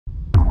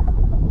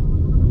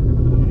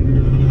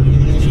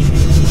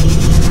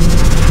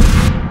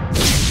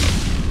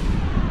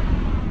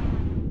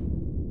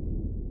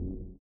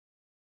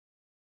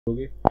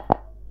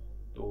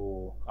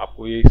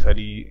ये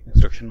सारी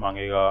इंस्ट्रक्शन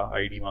मांगेगा,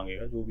 आईडी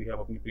मांगेगा, जो भी आप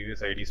अपनी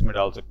प्रीवियस आईडीज में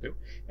डाल सकते हो,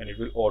 and it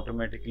will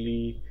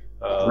automatically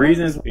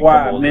reasons why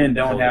men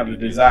don't have the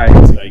desire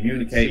to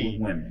communicate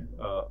with women.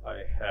 I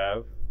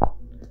have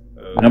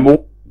Number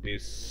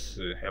this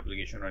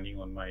application running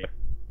on my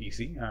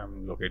PC.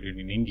 I'm located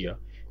in India,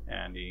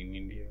 and in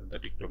India the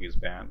TikTok is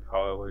banned.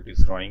 However, it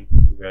is running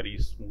very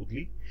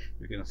smoothly,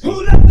 you can see,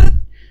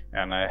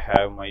 and I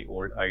have my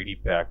old ID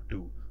pack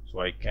too,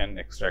 so I can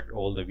extract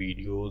all the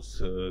videos.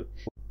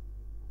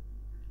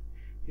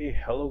 Hey,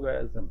 hello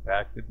guys, I'm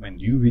back with my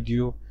new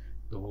video.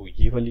 तो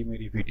ये वाली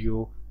मेरी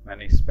video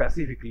मैंने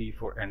specifically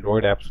for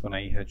Android apps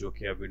बनाई है, जो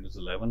कि आप विंडोज़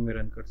 11 में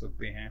रन कर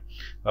सकते हैं।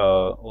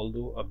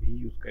 ऑल्दो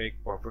अभी उसका एक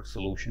परफेक्ट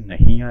सोल्यूशन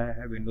नहीं आया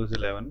है विंडोज़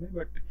 11 में,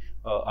 but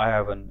I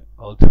have an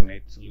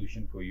alternate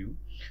solution for you,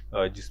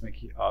 जिसमें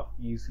कि आप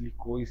इजीली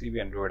कोई सी भी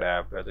Android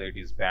app, whether it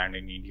is band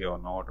in India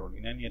और नॉट, और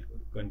in any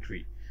other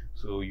country,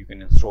 so you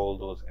can install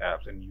those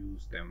apps and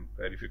use them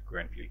very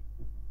frequently.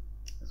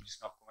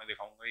 जिसमें आपको मैं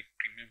दिखाऊंगा एक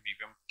प्रीमियम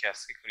वीपीएन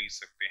कैसे खरीद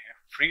सकते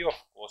हैं free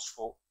of cost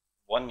for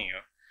 1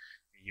 year.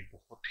 ये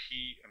बहुत ही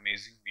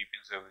अमेजिंग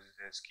वीपीएन सर्विस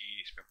है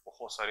इसकी, इसमें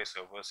बहुत सारे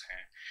सर्वर्स हैं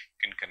you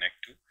can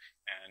connect to,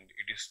 and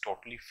it is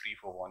totally free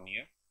for 1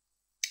 year.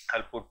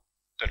 I'll put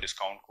the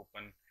discount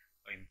coupon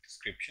in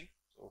description.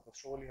 So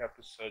first of all you have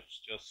to search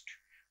just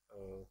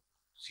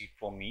seat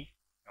for me,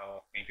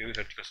 कहीं पे भी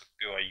search कर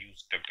सकते हो। I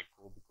use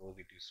DuckDuckGo because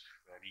it is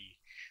very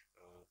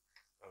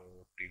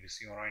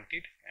privacy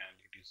oriented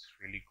and it is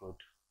really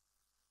good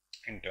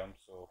in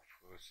terms of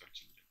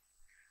search engine.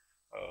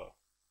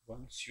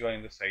 Once you are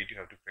in the site, you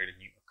have to create a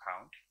new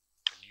account.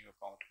 The new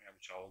account में आप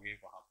जाओगे,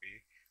 वहाँ पे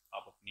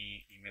आप अपनी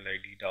email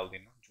ID डाल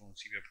देना, जो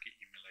सी भी आपकी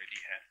ईमेल आईडी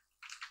है,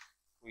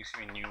 कोई सी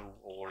भी new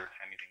old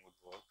anything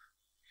would work.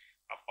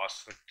 आप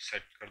पासवर्ड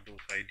सेट कर दो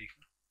उस आईडी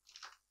का।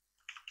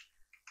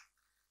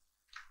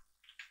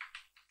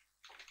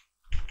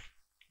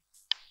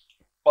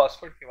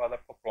 पासवर्ड के बाद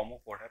आपका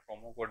प्रोमो कोड है,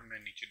 प्रोमो कोड मैं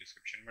नीचे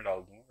डिस्क्रिप्शन में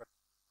डाल दूँगा।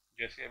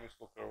 जैसे आप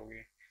इसको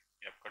करोगे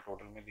ये आपका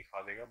टोटल में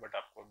दिखा देगा, बट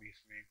आपको अभी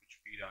इसमें कुछ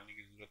भी डालने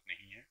की ज़रूरत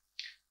नहीं है,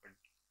 बट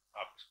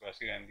आप इसको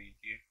ऐसे रहने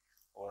दीजिए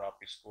और आप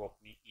इसको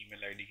अपनी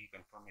ईमेल आईडी की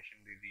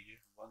कंफर्मेशन दे दीजिए।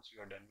 Once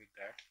you are done with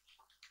that,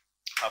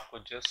 आपको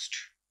जस्ट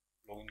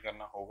लॉगिन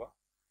करना होगा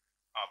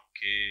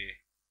आपके,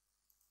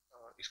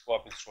 इसको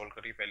आप इंस्टॉल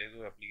करिए पहले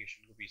तो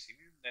एप्लीकेशन को पीसी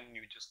में, then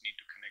you just need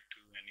to connect to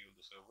any of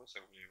the servers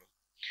available.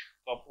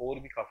 तो आप और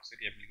भी काफ़ी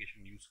सारी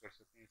एप्लीकेशन यूज़ कर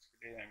सकते हैं।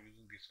 इसके लिए I am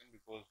using this one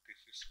because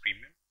this is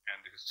premium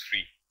and this is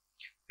free.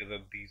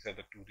 These are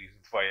the two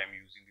reasons why I'm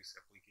using this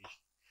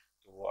application.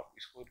 तो आप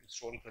इसको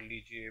इंस्टॉल कर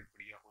लीजिए,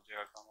 बढ़िया हो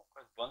जाएगा काम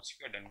आपका। Once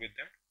you are done with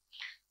that,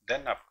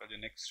 then आपका जो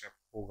नेक्स्ट स्टेप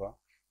होगा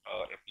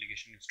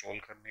एप्लीकेशन इंस्टॉल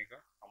करने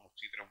का, हम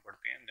उसी तरफ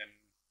बढ़ते हैं। देन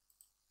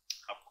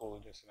आपको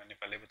जैसे मैंने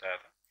पहले बताया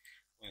था,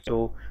 so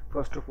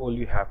first of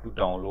all you have to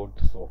download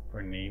the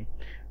software name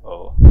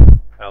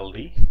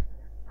LD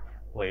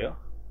Player.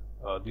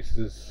 This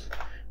is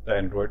the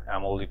Android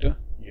emulator.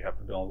 You have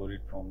to download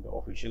it from the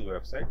official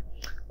website.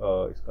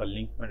 इसका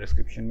लिंक मैं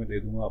डिस्क्रिप्शन में दे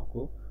दूंगा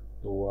आपको,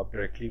 तो आप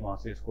डायरेक्टली वहाँ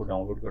से इसको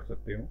डाउनलोड कर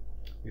सकते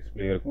हो इस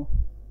प्लेयर को।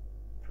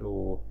 तो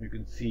you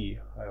can see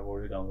I have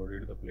already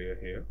downloaded the player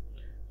hair.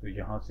 तो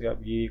यहाँ से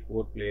आप, ये एक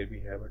और प्लेयर भी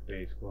है बट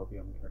इसको अभी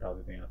हम हटा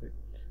देते हैं यहाँ से।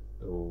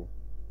 तो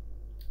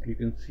you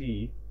can see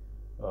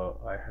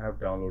I have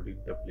downloaded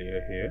the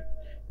player hair.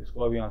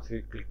 इसको आप यहाँ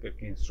से क्लिक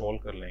करके इंस्टॉल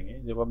कर लेंगे।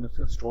 जब आप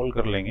इसको इंस्टॉल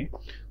कर लेंगे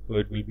तो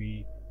it will be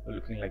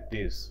looking like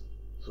this.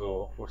 So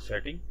for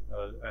setting,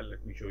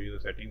 let me show you the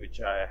setting which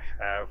I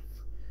have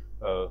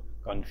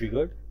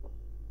configured.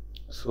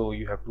 So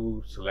you have to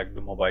select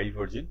the mobile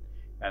version,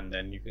 and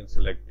then you can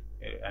select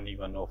any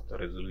one of the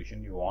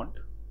resolution you want.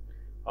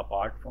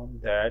 Apart from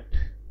that,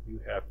 you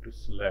have to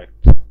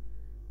select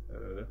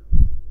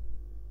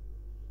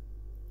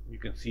you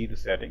can see the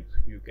settings,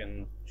 you can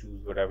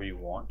choose whatever you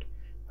want.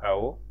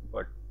 However,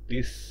 but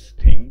this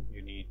thing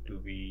you need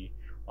to be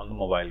on the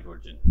mobile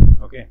version.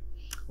 Okay,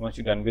 once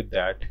you're done with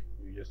that,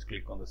 you just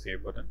click on the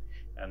save button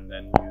and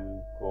then you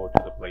go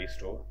to the Play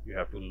Store. You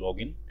have to log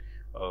in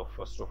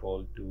first of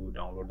all to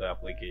download the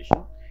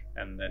application,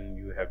 and then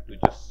you have to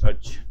just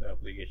search the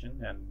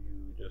application and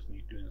you just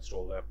need to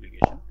install the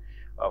application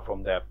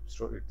from the App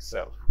Store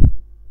itself.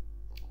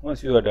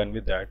 Once you are done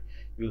with that,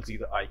 you will see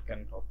the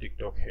icon of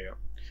TikTok here.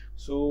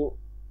 So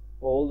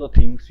all the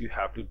things you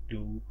have to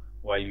do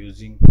while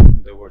using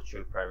the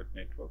virtual private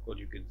network, or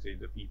you can say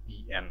the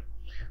VPN.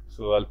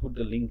 So I'll put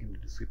the link in the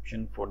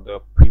description for the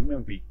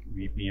premium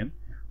VPN,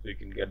 so you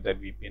can get that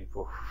VPN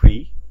for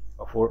free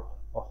for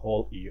a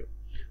whole year.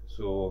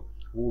 So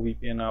वो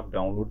VPN आप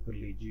download कर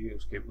लीजिए।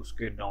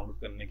 उसके download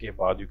करने के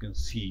बाद you can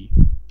see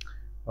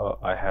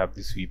I have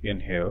this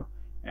VPN here,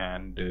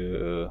 and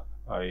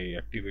I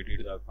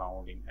activated the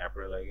account in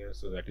April, I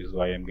guess, so that is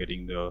why I'm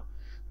getting the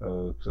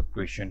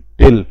subscription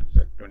till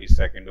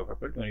 22nd of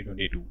April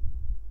 2022,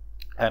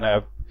 and I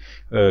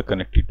have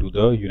connected to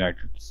the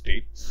United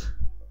States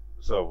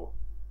server.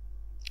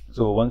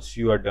 So once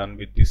you are done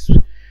with this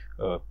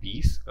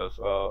piece,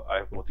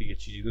 बहुत ही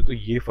अच्छी चीज़ है। तो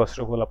ये first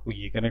of all आपको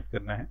ये connect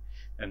करना है,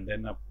 and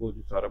then आपको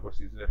जो सारा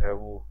प्रोसीजर है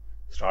वो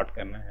स्टार्ट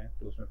करना है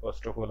तो उसमें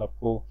फर्स्ट ऑफ ऑल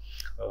आपको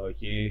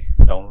ये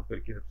डाउनलोड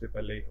करके सबसे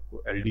पहले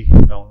आपको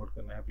LD डाउनलोड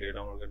करना है, प्ले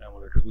डाउनलोड करना है,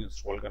 एमुलेटर को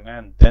इंस्टॉल करना है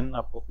एंड देन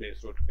आपको प्ले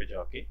स्टोर पे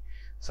जाके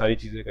सारी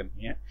चीज़ें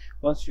करनी है।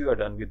 Once you are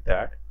done with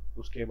that,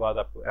 उसके बाद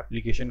आपको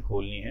एप्लीकेशन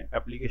खोलनी है।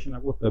 एप्लीकेशन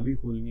आपको तभी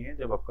खोलनी है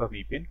जब आपका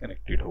VPN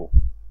कनेक्टेड हो।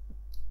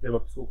 जब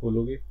आप इसको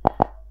खोलोगे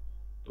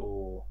तो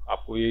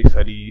आपको ये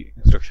सारी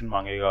इंस्ट्रक्शन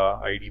मांगेगा,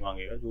 ID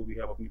मांगेगा, जो भी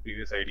आप अपनी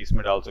प्रीवियस IDs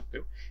में डाल सकते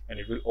हो and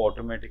it will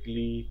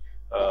automatically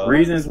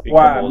reasons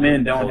why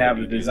men don't have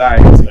the desire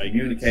to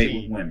communicate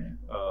with women.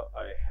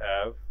 I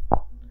have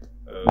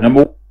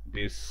Number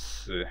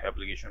this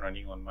application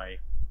running on my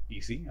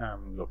PC.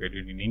 I'm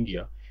located in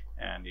India,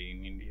 and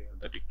in India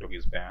the TikTok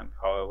is banned.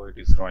 However, it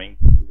is running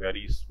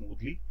very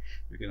smoothly.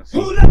 You can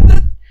see,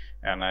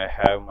 and I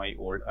have my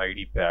old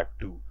ID pack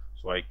too,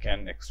 so I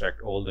can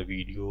extract all the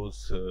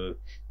videos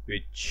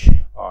which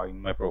are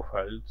in my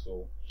profile.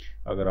 So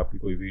अगर आपकी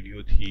कोई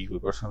video थी, कोई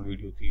personal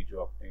video थी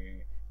जो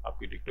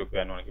आपकी TikTok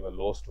ban होने के बाद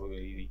लॉस्ट हो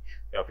गई थी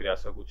या फिर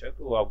ऐसा कुछ है,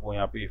 तो आप वो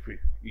यहाँ पे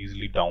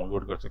इजीली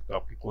डाउनलोड कर सकते हो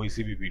आपकी कोई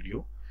सी भी वीडियो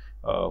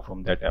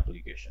फ्रॉम दैट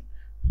एप्लीकेशन।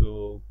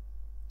 तो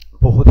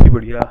बहुत ही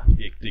बढ़िया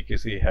एक तरीके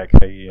से हैक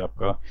है ये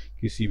आपका,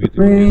 किसी भी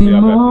तरीके से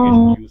आप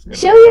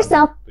एप्लीकेशन यूज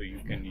कर तो you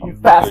can use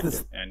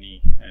it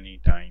any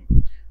time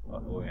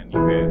or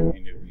anywhere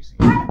in your PC.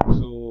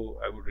 So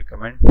I would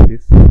recommend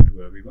this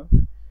to everyone.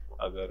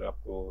 अगर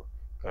आपको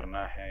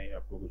करना है या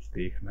आपको कुछ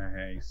देखना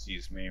है इस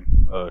चीज़ में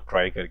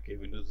ट्राई करके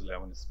Windows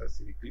 11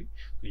 specifically,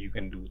 so you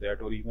can do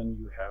that, or even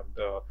you have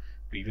the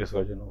previous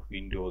version of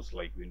Windows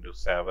like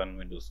Windows 7,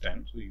 Windows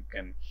 10, so you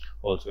can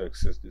also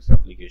access this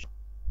application.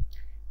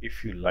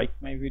 If you like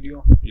my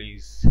video,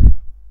 please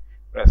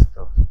press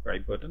the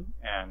subscribe button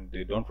and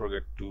don't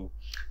forget to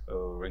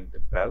ring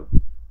the bell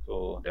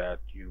so that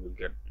you will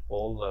get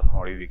all the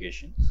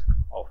notifications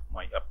of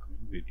my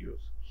upcoming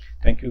videos.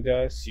 Thank you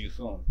guys, see you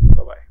soon,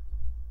 bye bye.